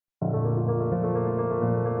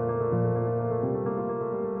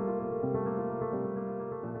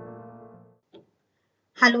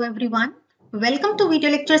Hello everyone. Welcome to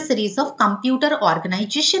video lecture series of Computer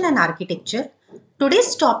Organization and Architecture.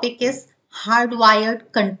 Today's topic is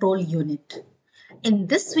Hardwired Control Unit. In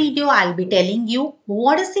this video, I'll be telling you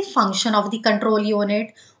what is the function of the control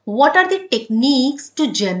unit, what are the techniques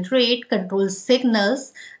to generate control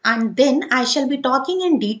signals, and then I shall be talking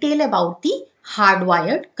in detail about the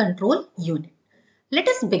Hardwired Control Unit. Let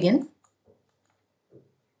us begin.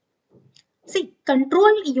 See,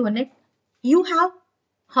 control unit, you have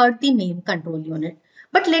heard the name control unit.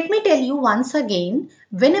 But let me tell you once again,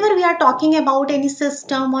 whenever we are talking about any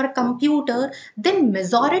system or computer, then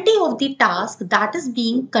majority of the task that is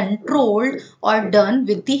being controlled or done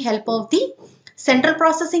with the help of the central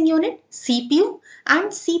processing unit, CPU. And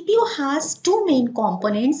CPU has two main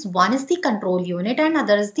components. One is the control unit and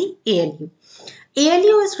other is the ALU.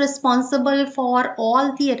 ALU is responsible for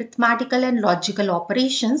all the arithmetical and logical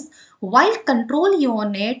operations, while control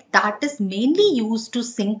unit that is mainly used to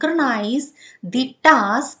synchronize the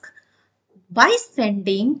task by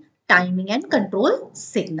sending timing and control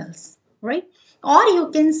signals, right? Or you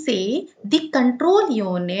can say the control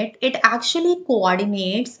unit, it actually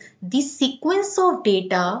coordinates the sequence of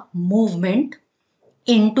data movement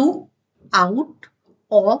into, out,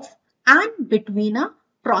 off, and between a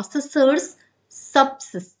processor's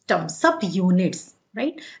subunits,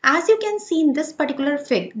 right? As you can see in this particular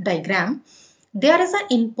diagram, there is an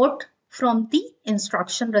input from the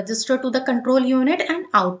instruction register to the control unit and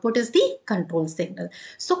output is the control signal.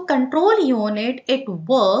 So control unit, it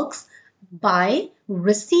works by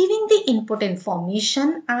receiving the input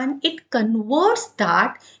information and it converts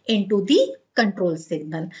that into the control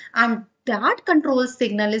signal, and that control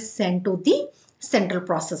signal is sent to the central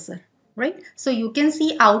processor, right? So you can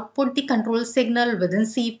see output the control signal within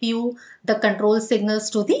CPU, the control signals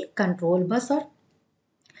to the control buzzer.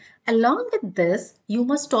 Along with this, you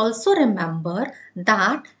must also remember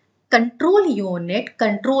that control unit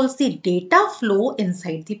controls the data flow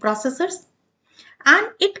inside the processors, and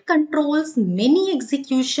it controls many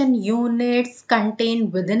execution units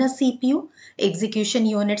contained within a CPU. Execution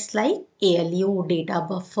units like ALU, data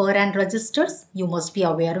buffer and registers you must be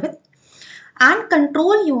aware with. And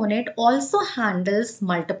control unit also handles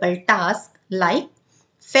multiple tasks like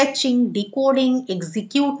fetching, decoding,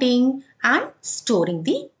 executing and storing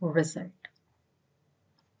the result.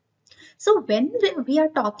 So when we are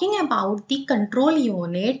talking about the control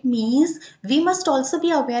unit, means we must also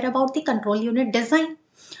be aware about the control unit design.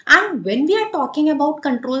 And when we are talking about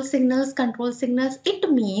control signals,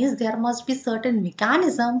 it means there must be certain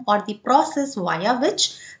mechanism or the process via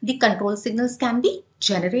which the control signals can be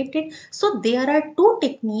generated. So there are two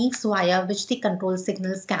techniques via which the control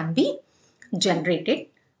signals can be generated.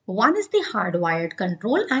 One is the hardwired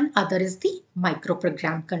control and other is the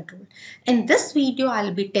microprogram control. In this video,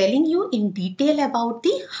 I'll be telling you in detail about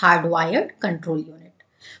the hardwired control unit.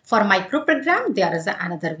 For microprogram, there is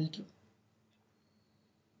another video.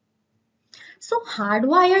 So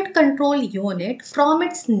hardwired control unit, from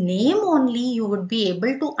its name only you would be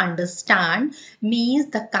able to understand, means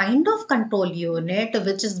the kind of control unit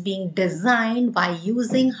which is being designed by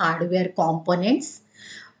using hardware components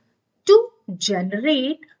to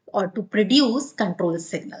generate or to produce control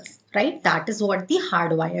signals, right? That is what the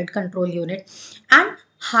hardwired control unit. And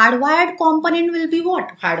hardwired component will be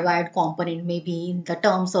what? Hardwired component may be in the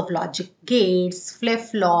terms of logic gates,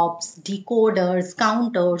 flip-flops, decoders,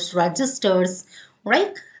 counters, registers,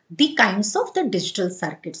 right? The kinds of the digital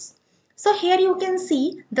circuits. So here you can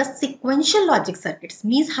see the sequential logic circuits,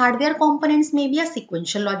 means hardware components may be a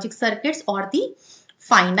sequential logic circuits or the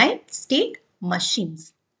finite state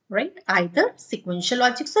machines, right? Either sequential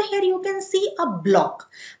logic. So here you can see a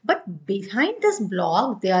block, but behind this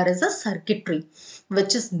block there is a circuitry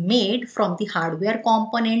which is made from the hardware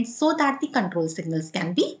components so that the control signals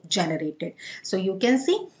can be generated. So you can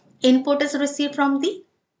see input is received from the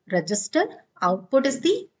register, output is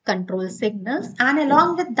the control signals, and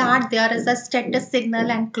along with that there is a status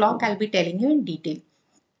signal and clock. I'll be telling you in detail.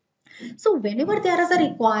 So whenever there is a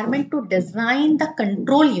requirement to design the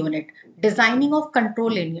control unit, designing of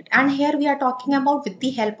control unit, and here we are talking about with the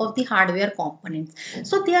help of the hardware components.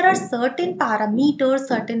 So there are certain parameters,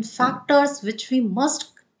 certain factors which we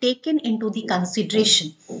must taken into the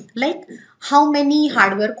consideration, like how many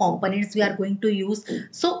hardware components we are going to use.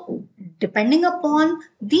 So depending upon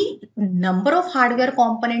the number of hardware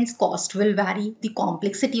components, cost will vary, the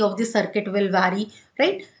complexity of the circuit will vary,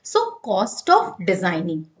 right? So cost of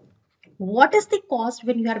designing. What is the cost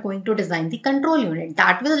when you are going to design the control unit?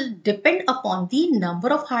 That will depend upon the number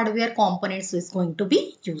of hardware components is going to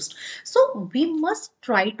be used. So we must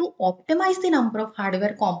try to optimize the number of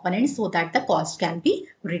hardware components so that the cost can be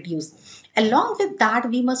reduced. Along with that,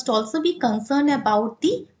 we must also be concerned about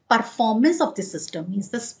the performance of the system, means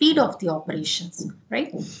the speed of the operations,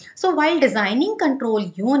 right? So while designing control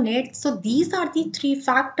unit, so these are the three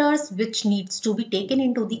factors which needs to be taken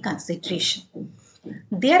into the consideration.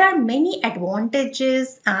 There are many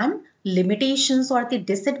advantages and limitations or the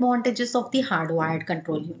disadvantages of the hardwired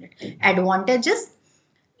control unit. Advantages: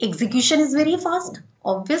 execution is very fast,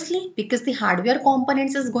 obviously, because the hardware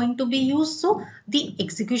components is going to be used, so the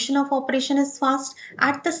execution of operation is fast.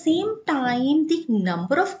 At the same time, the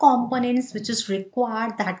number of components which is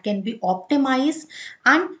required, that can be optimized,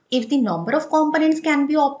 and if the number of components can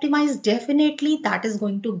be optimized, definitely that is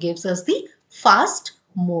going to give us the fast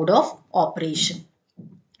mode of operation.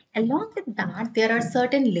 Along with that, there are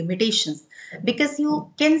certain limitations, because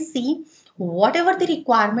you can see whatever the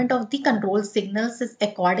requirement of the control signals is,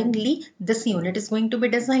 accordingly this unit is going to be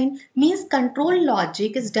designed. Means control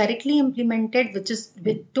logic is directly implemented, which is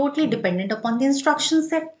totally dependent upon the instruction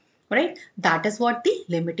set, right? That is what the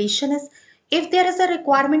limitation is. If there is a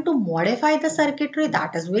requirement to modify the circuitry,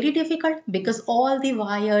 that is very difficult, because all the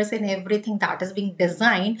wires and everything that is being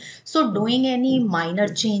designed, so doing any minor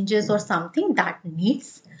changes or something, that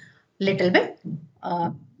needs little bit uh,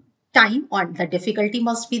 time, or the difficulty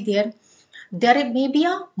must be there. There may be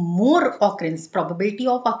a more occurrence, probability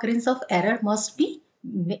of occurrence of error must be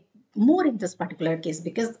more in this particular case,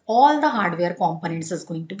 because all the hardware components is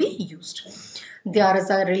going to be used. There is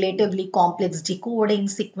a relatively complex decoding,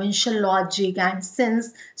 sequential logic, and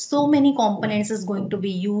since so many components is going to be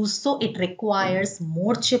used, so it requires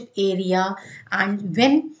more chip area, and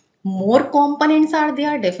when more components are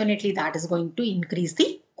there, definitely that is going to increase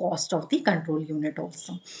the cost of the control unit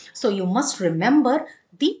also. So you must remember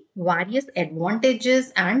the various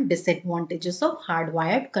advantages and disadvantages of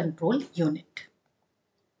hardwired control unit.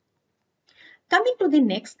 Coming to the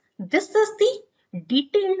next, this is the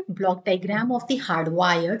detailed block diagram of the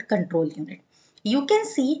hardwired control unit. You can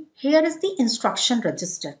see here is the instruction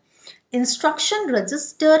register. Instruction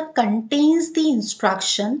register contains the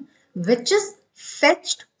instruction which is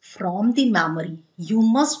fetched from the memory. You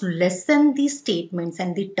must listen the statements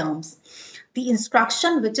and the terms. The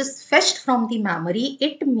instruction which is fetched from the memory,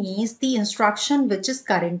 it means the instruction which is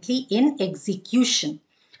currently in execution.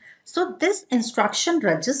 So this instruction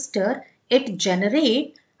register, it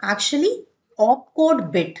generate actually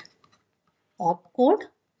opcode bit. Opcode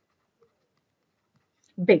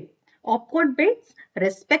bit. Opcode bits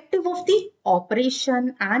respective of the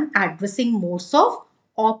operation and addressing modes of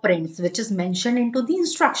operands, which is mentioned into the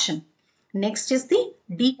instruction. Next is the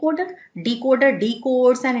decoder. Decoder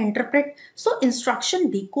decodes and interpret. So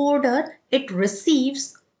instruction decoder, it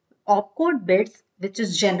receives opcode bits which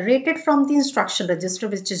is generated from the instruction register,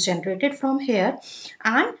 which is generated from here,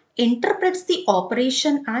 and interprets the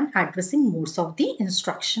operation and addressing modes of the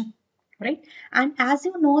instruction, right? And as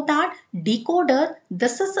you know that decoder,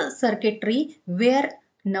 this is a circuitry where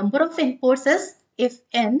number of inputs is, if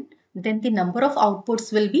n, then the number of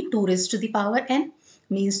outputs will be 2 raised to the power n,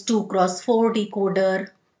 means 2 cross 4 decoder,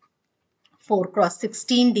 4 cross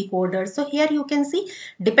 16 decoder. So here you can see,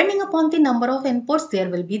 depending upon the number of inputs, there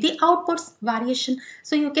will be the outputs variation.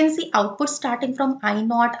 So you can see outputs starting from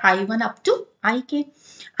I0, I1 up to IK.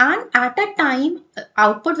 And at a time,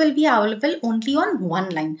 output will be available only on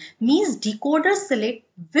one line. Means decoder select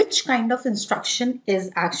which kind of instruction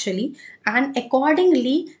is actually, and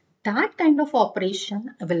accordingly, that kind of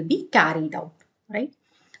operation will be carried out, right?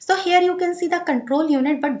 So here you can see the control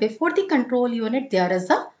unit, but before the control unit, there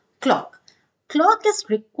is a clock. Clock is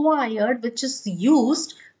required, which is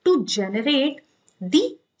used to generate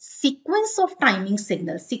the sequence of timing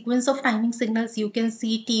signals. Sequence of timing signals, you can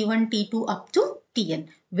see T1, T2 up to Tn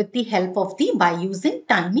with the help of the, by using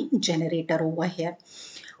timing generator over here.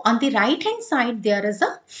 On the right hand side, there is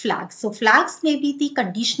a flag. So flags may be the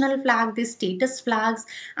conditional flag, the status flags,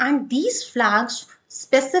 and these flags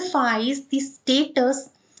specifies the status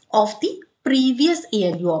of the previous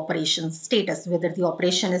ALU operation status, whether the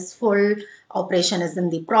operation is full, operation is in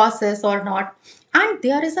the process or not. And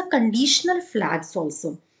there is a conditional flags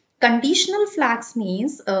also. Conditional flags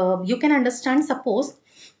means you can understand, suppose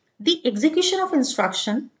the execution of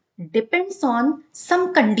instruction depends on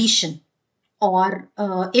some condition, or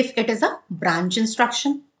if it is a branch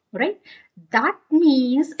instruction, right? That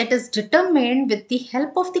means it is determined with the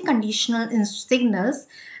help of the conditional signals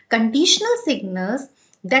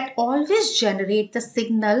that always generate the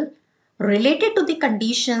signal related to the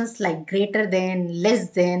conditions like greater than,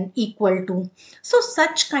 less than, equal to. So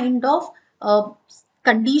such kind of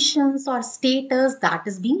conditions or status that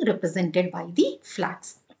is being represented by the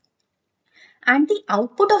flags. And the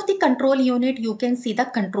output of the control unit, you can see the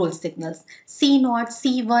control signals C0,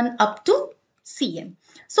 C1 up to Cn.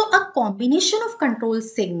 So a combination of control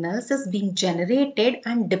signals is being generated,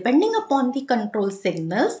 and depending upon the control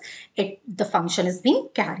signals, the function is being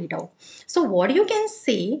carried out. So what you can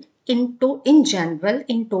say in general,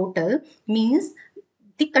 in total, means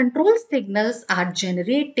the control signals are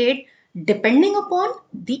generated depending upon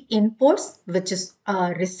the inputs which is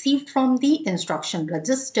received from the instruction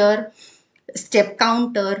register, step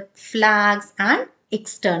counter, flags, and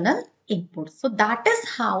external inputs. So that is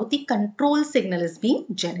how the control signal is being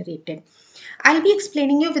generated. I'll be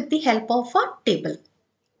explaining you with the help of a table.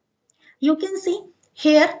 You can see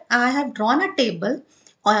here I have drawn a table.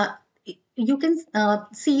 You can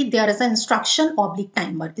see there is an instruction oblique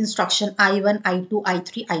timer. Instruction I1, I2,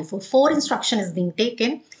 I3, I4. 4 instruction is being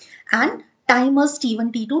taken, and timers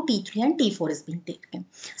T1, T2, T3 and T4 is being taken.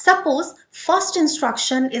 Suppose first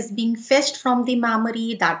instruction is being fetched from the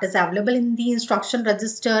memory that is available in the instruction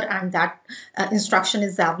register, and that instruction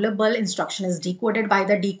is available. Instruction is decoded by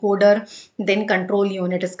the decoder. Then control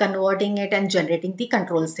unit is converting it and generating the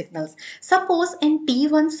control signals. Suppose in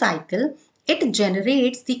T1 cycle, it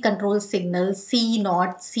generates the control signal C0,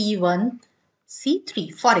 C1,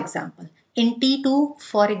 C3, for example. In T2,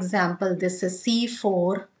 for example, this is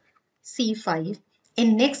C4, C5.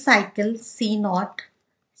 In next cycle, C0,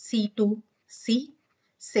 C2,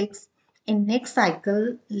 C6. In next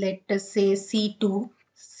cycle, let us say C2,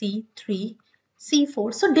 C3,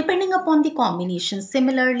 C4. So depending upon the combination,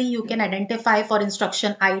 similarly, you can identify for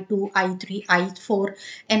instruction I2, I3, I4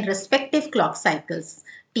 in respective clock cycles.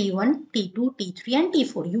 T1, T2, T3 and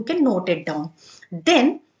T4. You can note it down.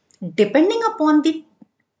 Then, depending upon the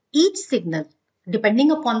each signal,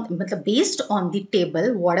 depending upon, based on the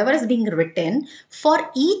table, whatever is being written, for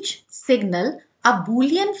each signal, a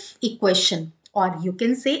Boolean equation, or you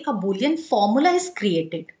can say a Boolean formula is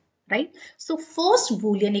created, right? So first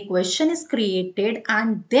Boolean equation is created,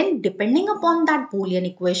 and then depending upon that Boolean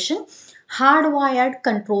equation, hardwired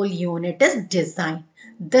control unit is designed.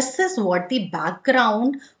 This is what the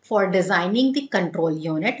background for designing the control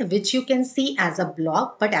unit, which you can see as a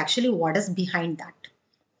block, but actually what is behind that.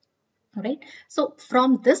 Right. So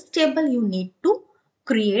from this table, you need to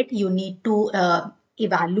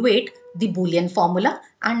evaluate the Boolean formula,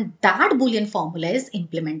 and that Boolean formula is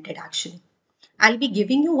implemented actually. I'll be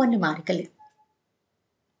giving you one numerical.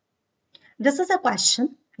 This is a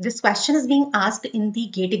question. This question is being asked in the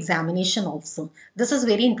gate examination also. This is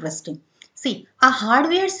very interesting. See, a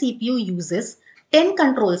hardware CPU uses 10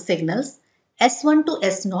 control signals S1 to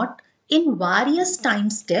S0 in various time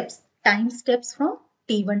steps from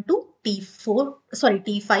T1 to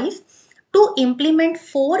T5 to implement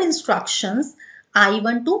 4 instructions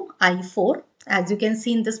I1 to I4, as you can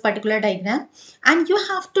see in this particular diagram, and you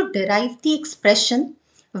have to derive the expression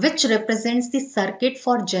which represents the circuit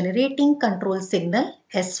for generating control signal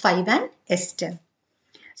S5 and S10.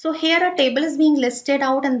 So here a table is being listed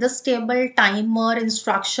out, and this table timer,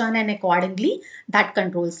 instruction, and accordingly that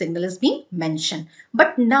control signal is being mentioned.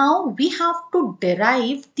 But now we have to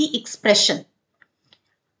derive the expression.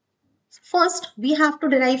 First, we have to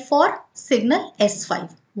derive for signal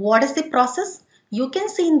S5. What is the process? You can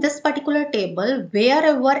see in this particular table,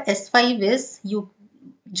 wherever S5 is, you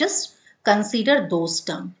just consider those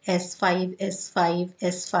terms. S5, S5,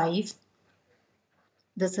 S5.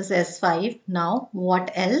 This is S5. Now,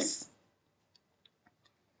 what else?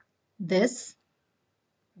 This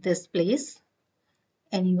place.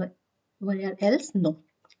 Anywhere else? No.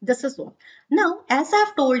 This is all. Now, as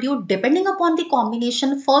I've told you, depending upon the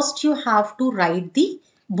combination, first you have to write the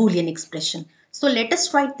Boolean expression. So let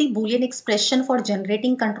us write the Boolean expression for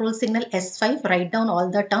generating control signal S5. Write down all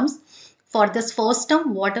the terms. For this first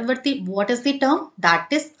term, what is the term? That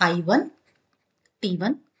is I1,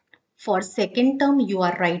 T1. For second term, you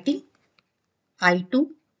are writing I2,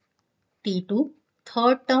 T2.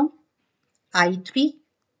 Third term, I3,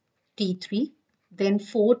 T3. Then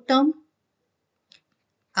fourth term,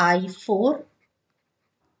 I4,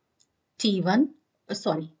 T1.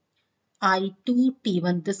 I2,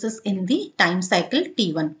 T1. This is in the time cycle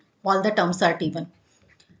T1. All the terms are T1.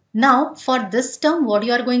 Now, for this term, what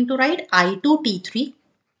you are going to write? I2, T3.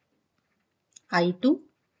 I2,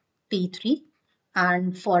 T3.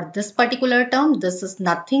 And for this particular term, this is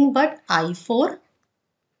nothing but I4,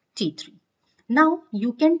 T3. Now,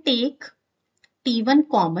 you can take T1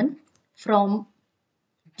 common from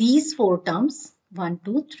these 4 terms. 1,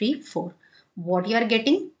 2, 3, 4. What you are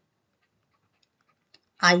getting?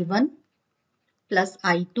 I1 plus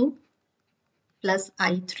I2 plus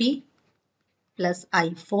I3 plus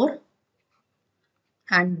I4,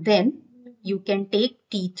 and then you can take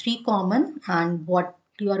T3 common, and what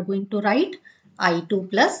you are going to write? I2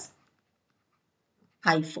 plus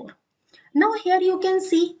I4. Now here you can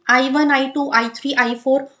see I1, I2, I3,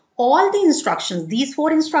 I4, all the instructions, these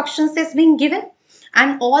 4 instructions is being given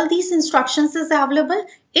and all these instructions is available.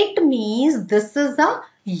 It means this is a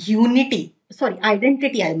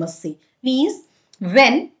identity I must say. Means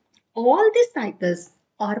when all the cycles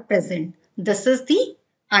are present, this is the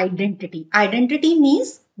identity. Identity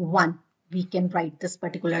means 1. We can write this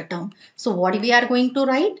particular term. So what we are going to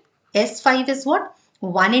write? S5 is what?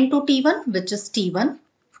 1 into T1, which is T1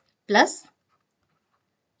 plus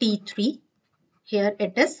T3, here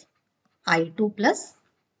it is I2 plus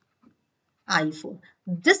I4.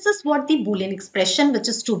 This is what the Boolean expression which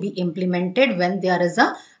is to be implemented when there is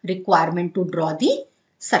a requirement to draw the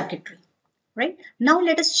circuitry. Right? Now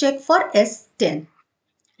let us check for S10.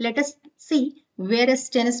 Let us see where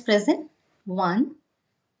S10 is present. 1,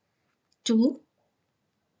 2,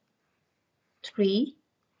 3,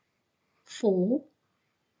 4,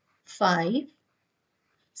 5,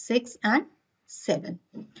 6 and 7.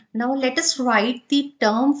 Now let us write the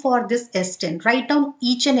term for this S10. Write down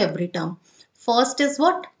each and every term. First is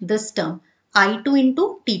what? This term. I2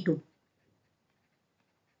 into T2.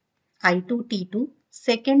 I2 T2.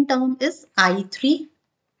 Second term is I3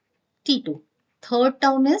 T2. Third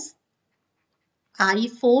term is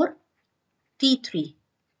I4 T3.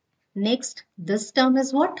 Next, this term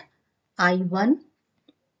is what? I1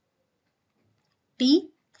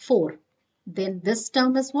 T4. Then this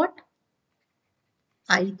term is what?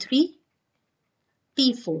 I3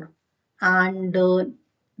 T4. And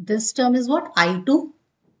this term is what? I2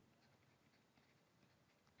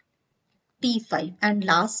 T5, and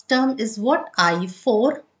last term is what?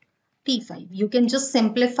 I4 T5. You can just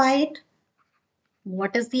simplify it.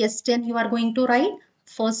 What is the S10 you are going to write?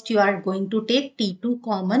 First you are going to take T2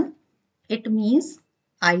 common. It means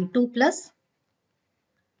I2 plus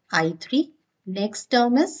I3. Next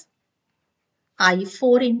term is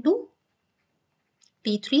I4 into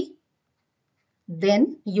T3.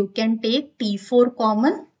 Then you can take T4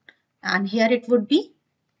 common, and here it would be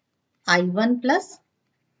I1 plus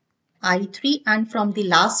I3, and from the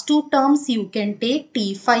last two terms you can take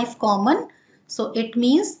T5 common. So it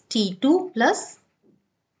means T2 plus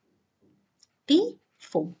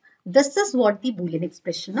T4. This is what the Boolean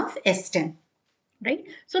expression of S10. Right?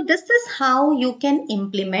 So this is how you can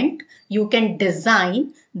implement, you can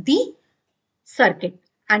design the circuit.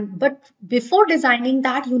 But before designing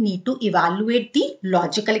that, you need to evaluate the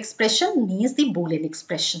logical expression, means the Boolean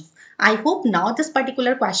expressions. I hope now this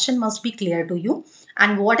particular question must be clear to you.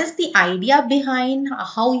 And what is the idea behind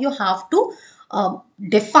how you have to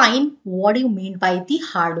define what you mean by the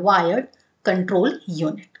hardwired control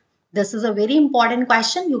unit. This is a very important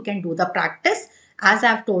question. You can do the practice, as I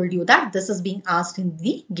have told you that this is being asked in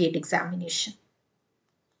the GATE examination.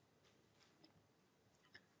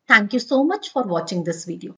 Thank you so much for watching this video.